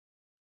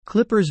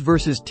Clippers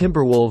vs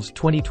Timberwolves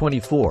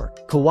 2024,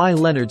 Kawhi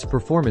Leonard's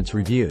performance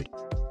reviewed.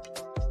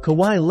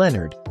 Kawhi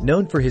Leonard,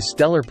 known for his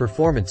stellar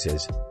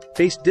performances,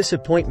 faced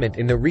disappointment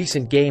in the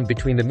recent game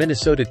between the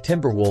Minnesota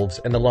Timberwolves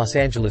and the Los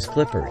Angeles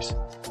Clippers.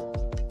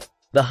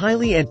 The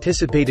highly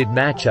anticipated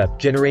matchup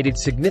generated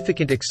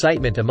significant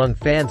excitement among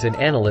fans and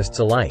analysts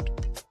alike.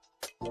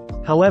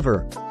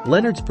 However,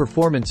 Leonard's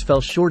performance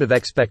fell short of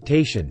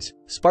expectations,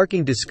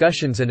 sparking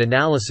discussions and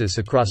analysis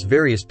across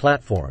various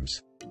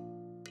platforms.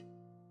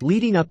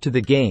 Leading up to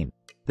the game,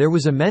 there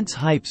was immense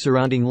hype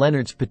surrounding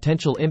Leonard's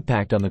potential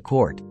impact on the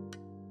court.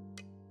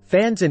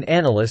 Fans and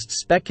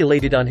analysts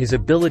speculated on his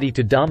ability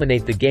to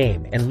dominate the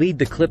game and lead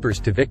the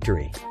Clippers to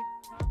victory.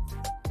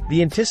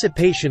 The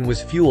anticipation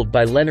was fueled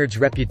by Leonard's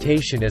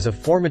reputation as a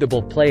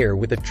formidable player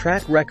with a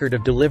track record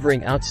of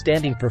delivering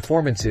outstanding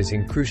performances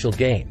in crucial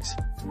games.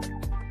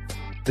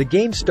 The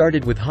game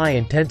started with high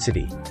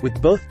intensity, with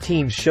both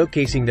teams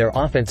showcasing their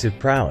offensive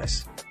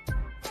prowess.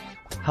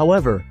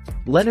 However,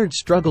 Leonard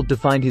struggled to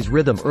find his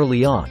rhythm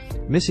early on,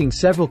 missing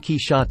several key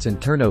shots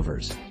and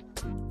turnovers.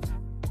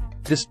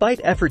 Despite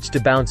efforts to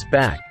bounce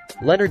back,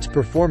 Leonard's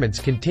performance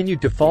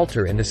continued to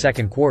falter in the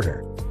second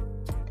quarter.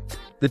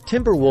 The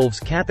Timberwolves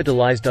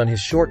capitalized on his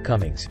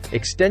shortcomings,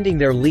 extending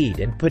their lead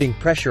and putting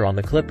pressure on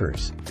the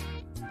Clippers.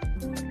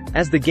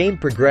 As the game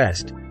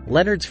progressed,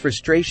 Leonard's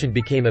frustration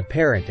became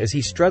apparent as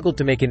he struggled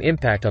to make an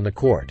impact on the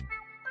court.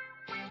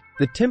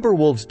 The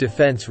Timberwolves'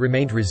 defense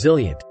remained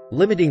resilient,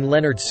 limiting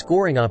Leonard's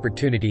scoring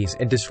opportunities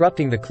and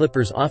disrupting the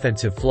Clippers'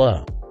 offensive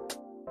flow.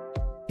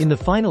 In the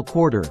final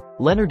quarter,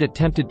 Leonard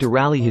attempted to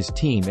rally his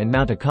team and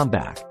mount a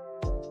comeback.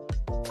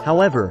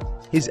 However,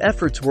 his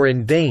efforts were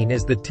in vain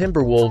as the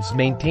Timberwolves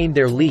maintained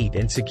their lead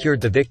and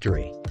secured the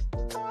victory.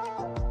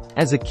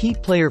 As a key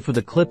player for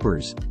the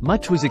Clippers,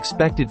 much was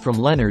expected from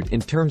Leonard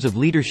in terms of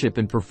leadership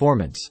and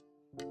performance.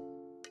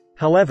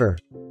 However,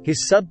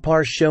 his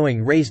subpar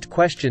showing raised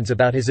questions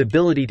about his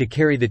ability to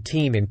carry the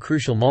team in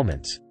crucial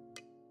moments.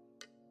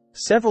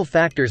 Several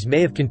factors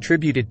may have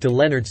contributed to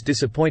Leonard's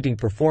disappointing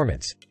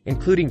performance,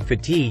 including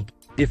fatigue,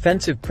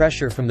 defensive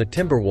pressure from the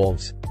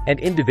Timberwolves, and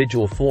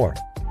individual form.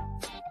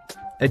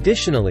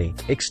 Additionally,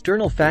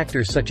 external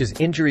factors such as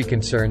injury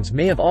concerns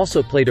may have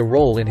also played a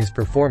role in his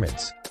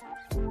performance.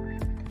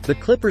 The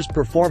Clippers'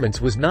 performance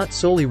was not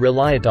solely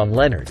reliant on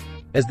Leonard,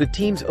 as the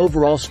team's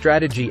overall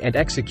strategy and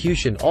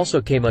execution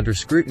also came under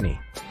scrutiny.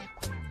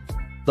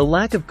 The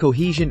lack of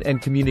cohesion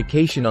and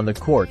communication on the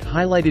court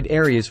highlighted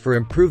areas for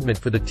improvement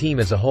for the team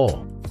as a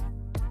whole.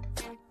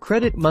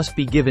 Credit must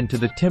be given to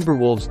the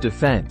Timberwolves'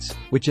 defense,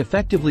 which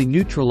effectively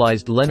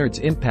neutralized Leonard's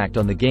impact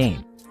on the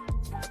game.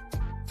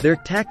 Their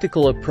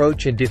tactical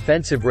approach and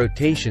defensive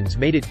rotations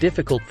made it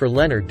difficult for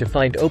Leonard to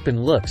find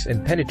open looks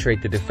and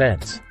penetrate the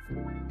defense.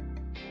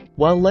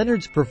 While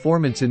Leonard's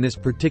performance in this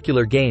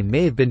particular game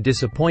may have been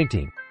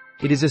disappointing,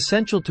 it is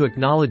essential to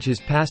acknowledge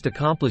his past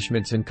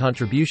accomplishments and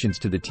contributions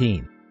to the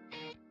team.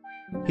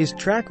 His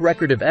track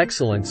record of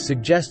excellence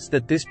suggests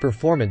that this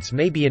performance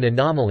may be an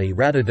anomaly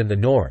rather than the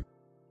norm.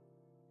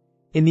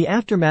 In the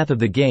aftermath of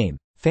the game,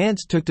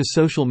 fans took to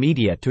social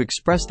media to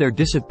express their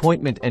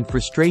disappointment and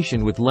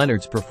frustration with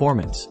Leonard's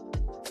performance.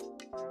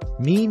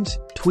 Memes,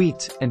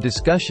 tweets, and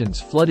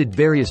discussions flooded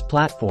various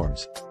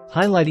platforms,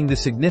 highlighting the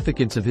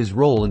significance of his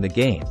role in the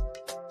game.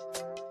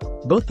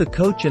 Both the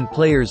coach and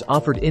players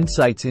offered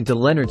insights into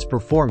Leonard's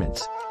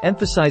performance,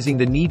 emphasizing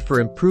the need for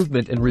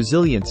improvement and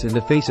resilience in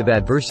the face of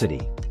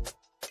adversity.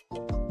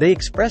 They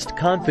expressed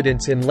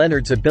confidence in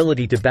Leonard's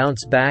ability to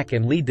bounce back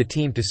and lead the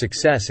team to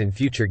success in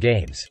future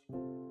games.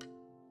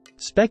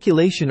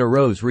 Speculation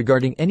arose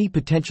regarding any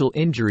potential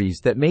injuries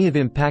that may have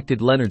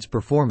impacted Leonard's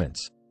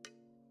performance.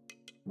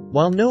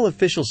 While no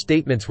official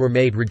statements were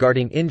made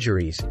regarding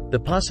injuries, the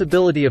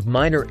possibility of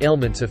minor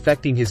ailments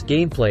affecting his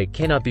gameplay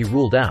cannot be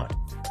ruled out.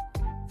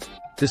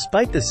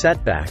 Despite the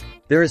setback,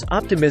 there is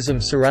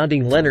optimism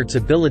surrounding Leonard's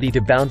ability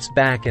to bounce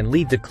back and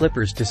lead the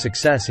Clippers to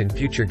success in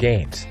future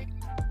games.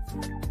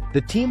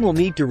 The team will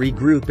need to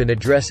regroup and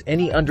address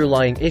any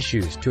underlying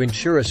issues to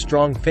ensure a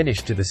strong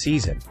finish to the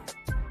season.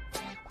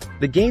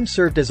 The game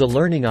served as a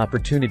learning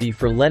opportunity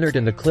for Leonard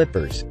and the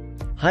Clippers,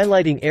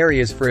 highlighting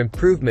areas for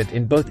improvement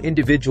in both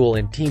individual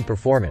and team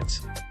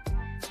performance.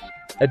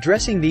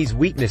 Addressing these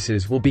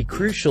weaknesses will be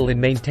crucial in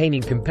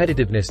maintaining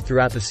competitiveness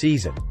throughout the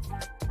season.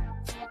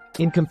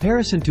 In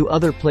comparison to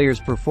other players'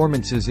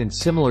 performances in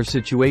similar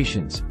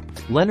situations,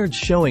 Leonard's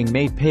showing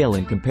may pale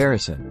in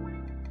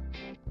comparison.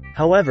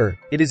 However,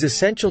 it is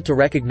essential to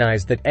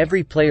recognize that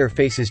every player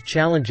faces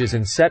challenges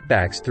and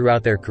setbacks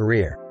throughout their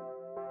career.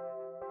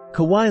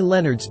 Kawhi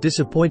Leonard's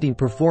disappointing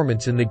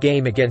performance in the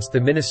game against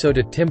the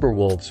Minnesota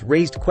Timberwolves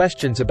raised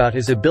questions about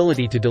his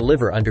ability to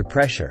deliver under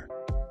pressure.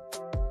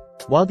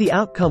 While the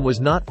outcome was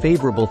not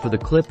favorable for the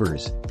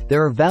Clippers,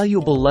 there are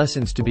valuable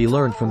lessons to be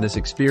learned from this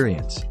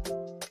experience.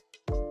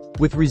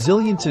 With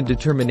resilience and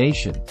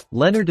determination,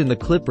 Leonard and the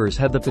Clippers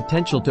have the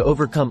potential to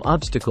overcome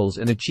obstacles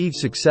and achieve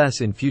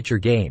success in future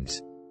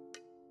games.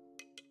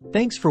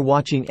 Thanks for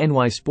watching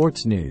NY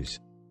Sports News.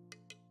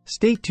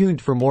 Stay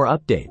tuned for more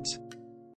updates.